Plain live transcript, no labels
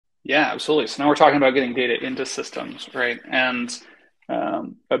Yeah, absolutely. So now we're talking about getting data into systems, right? And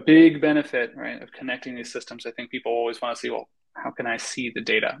a big benefit, right, of connecting these systems, I think people always want to see, well, how can I see the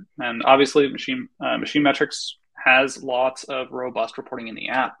data? And obviously, MachineMetrics has lots of robust reporting in the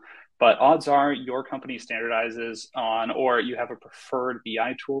app, but odds are your company standardizes on, or you have a preferred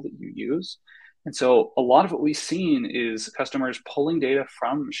BI tool that you use. And so a lot of what we've seen is customers pulling data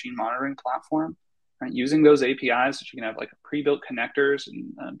from machine monitoring platform, right, using those APIs that you can have like pre-built connectors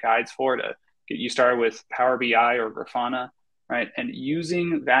and guides for to get you started with Power BI or Grafana, right? And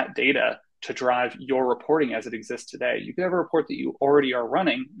using that data to drive your reporting as it exists today. You could have a report that you already are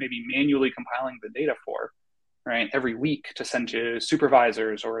running, maybe manually compiling the data for, right, every week to send to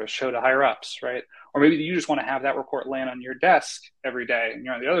supervisors or to show to higher ups, right? Or maybe you just want to have that report land on your desk every day and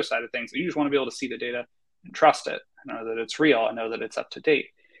you're on the other side of things. You just want to be able to see the data and trust it, know that it's real, and know that it's up to date.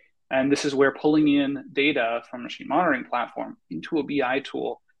 And this is where pulling in data from a machine monitoring platform into a BI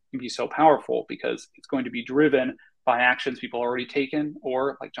tool can be so powerful because it's going to be driven by actions people already taken,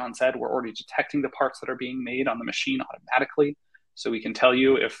 or like John said, we're already detecting the parts that are being made on the machine automatically. So we can tell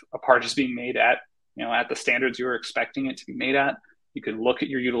you if a part is being made at, at the standards you were expecting it to be made at. You can look at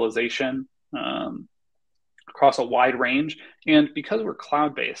your utilization across a wide range. And because we're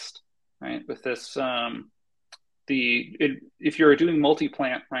cloud-based, right, with this, if you're doing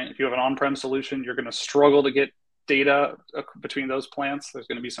multi-plant, right, if you have an on-prem solution, you're going to struggle to get data between those plants. There's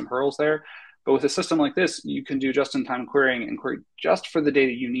going to be some hurdles there. But with a system like this, you can do just-in-time querying and query just for the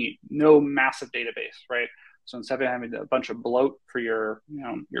data you need. No massive database, right? So instead of having a bunch of bloat for your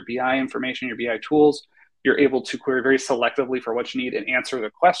BI information, your BI tools, you're able to query very selectively for what you need and answer the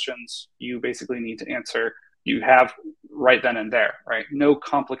questions you basically need to answer. You have right then and there, right? No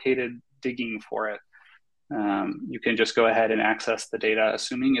complicated digging for it. You can just go ahead and access the data,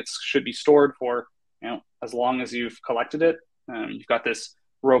 assuming it should be stored for, as long as you've collected it. You've got this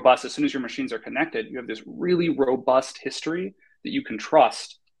robust, as soon as your machines are connected, you have this really robust history that you can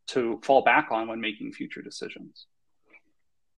trust to fall back on when making future decisions.